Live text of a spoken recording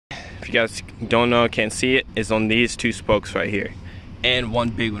you guys don't know, can't see it, is on these two spokes right here. And one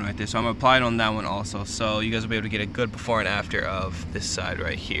big one right there. So I'm applying on that one also. So you guys will be able to get a good before and after of this side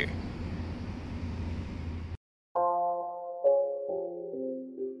right here.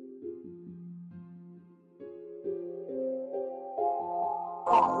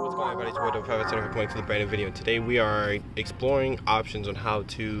 What's going on, everybody? It's Wood coming to the brand new video. Today we are exploring options on how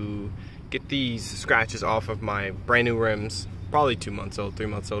to get these scratches off of my brand new rims. Probably 2 months old, 3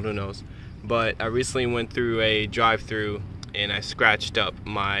 months old, who knows. But I recently went through a drive-through and I scratched up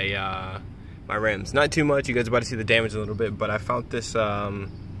my my rims. Not too much, you guys are about to see the damage a little bit, but I found this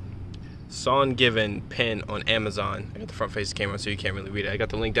Son Given pin on Amazon. I got the front face camera so you can't really read it. I got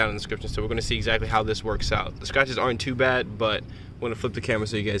the link down in the description, so we're gonna see exactly how this works out. The scratches aren't too bad, but I'm gonna flip the camera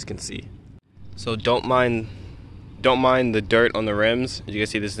so you guys can see. So don't mind the dirt on the rims. As you guys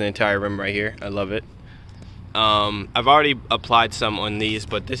see, this is the entire rim right here. I love it. I've already applied some on these,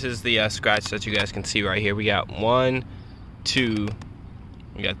 but this is the scratch that you guys can see right here. We got 1, 2,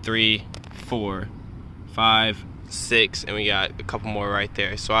 we got 3, 4, 5, 6, and we got a couple more right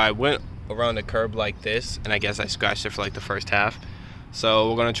there. So I went around the curb like this, and I guess I scratched it for like the first half. So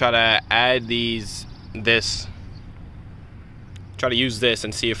we're gonna try to add try to use this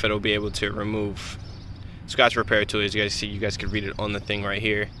and see if it'll be able to remove scratch repair tool. As you guys see, you guys could read it on the thing right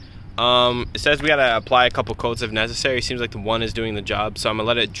here. It says we gotta apply a couple coats if necessary. Seems like the one is doing the job, so I'm gonna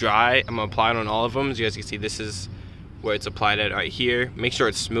let it dry. I'm gonna apply it on all of them. As you guys can see, this is where it's applied at right here. Make sure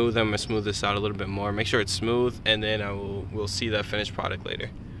it's smooth. I'm gonna smooth this out a little bit more. Make sure it's smooth, and then we'll see the finished product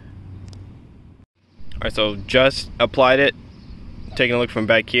later. Alright, so just applied it. Taking a look from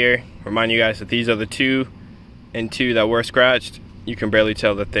back here. Remind you guys that these are the 2 and 2 that were scratched. You can barely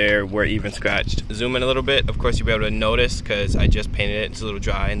tell that they were even scratched. Zoom in a little bit. Of course, you'll be able to notice because I just painted it. It's a little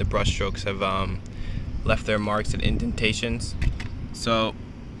dry, and the brush strokes have left their marks and indentations. So,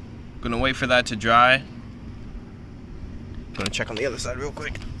 I'm gonna wait for that to dry. I'm gonna check on the other side real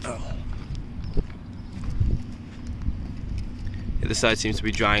quick. Oh. Yeah, this side seems to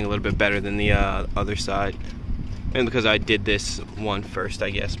be drying a little bit better than the other side. And because I did this one first, I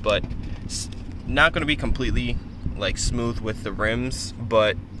guess. But it's not gonna be completely like smooth with the rims,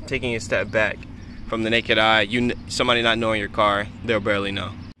 but taking a step back from the naked eye, somebody not knowing your car, they'll barely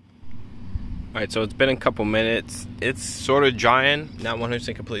know. Alright, so it's been a couple minutes. It's sort of drying, not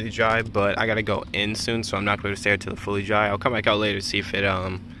 100% completely dry, but I gotta go in soon, so I'm not going to stay until it's fully dry. I'll come back out later to see if it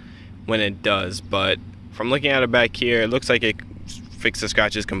when it does. But from looking at it back here, it looks like it fixed the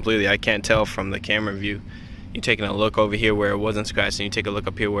scratches completely. I can't tell from the camera view. You're taking a look over here where it wasn't scratched, and you take a look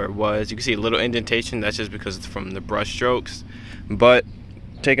up here where it was. You can see a little indentation. That's just because it's from the brush strokes. But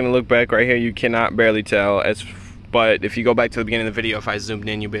taking a look back right here, you cannot barely tell. But if you go back to the beginning of the video, if I zoomed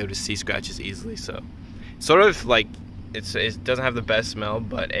in, you'll be able to see scratches easily. So sort of like it doesn't have the best smell,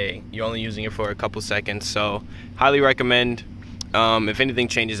 but hey, you're only using it for a couple seconds. So highly recommend. If anything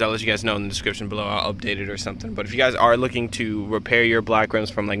changes, I'll let you guys know in the description below. I'll update it or something. But if you guys are looking to repair your black rims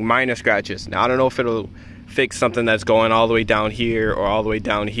from like minor scratches, now I don't know if it'll fix something that's going all the way down here or all the way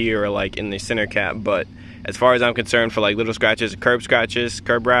down here or like in the center cap, but as far as I'm concerned, for like little scratches,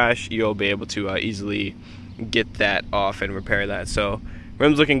 curb rash, you'll be able to easily get that off and repair that. So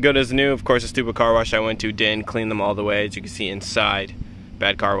rims looking good as new. Of course, a stupid car wash I went to didn't clean them all the way. As you can see inside,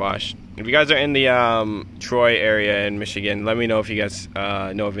 bad car wash. If you guys are in the Troy area in Michigan, let me know if you guys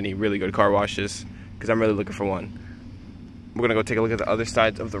know of any really good car washes, because I'm really looking for one. We're gonna go take a look at the other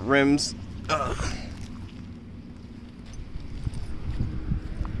sides of the rims.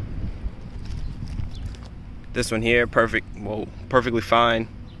 This one here, perfectly fine.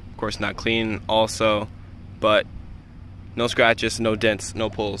 Of course, not clean also, but no scratches, no dents, no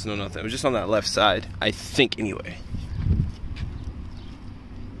pulls, no nothing. It was just on that left side, I think, anyway.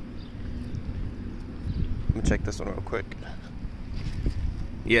 Let me check this one real quick.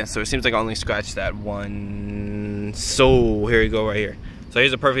 Yeah, so it seems like I only scratched that one. So here we go right here. So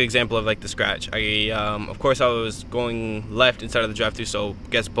here's a perfect example of like the scratch. Of course, I was going left inside of the drive-thru, so I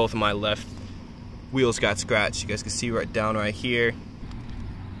guess both of my left wheels got scratched. You guys can see right down right here.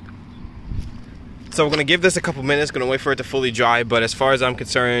 So we're gonna give this a couple minutes, gonna wait for it to fully dry, but as far as I'm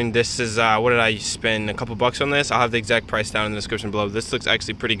concerned, this is, what did I spend, a couple bucks on this? I'll have the exact price down in the description below. This looks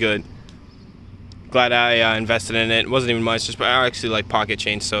actually pretty good. Glad I invested in it. It wasn't even much, just I actually like pocket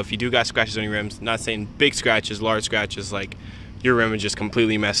change, so if you do got scratches on your rims, not saying big scratches, large scratches, like your rim is just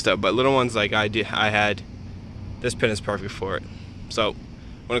completely messed up, but little ones like I had, this pin is perfect for it. So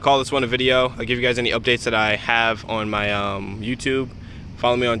I'm gonna call this one a video. I'll give you guys any updates that I have on my YouTube.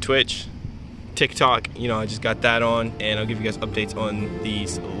 Follow me on Twitch, TikTok, you know, I just got that on, and I'll give you guys updates on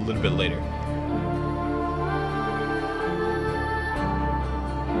these a little bit later.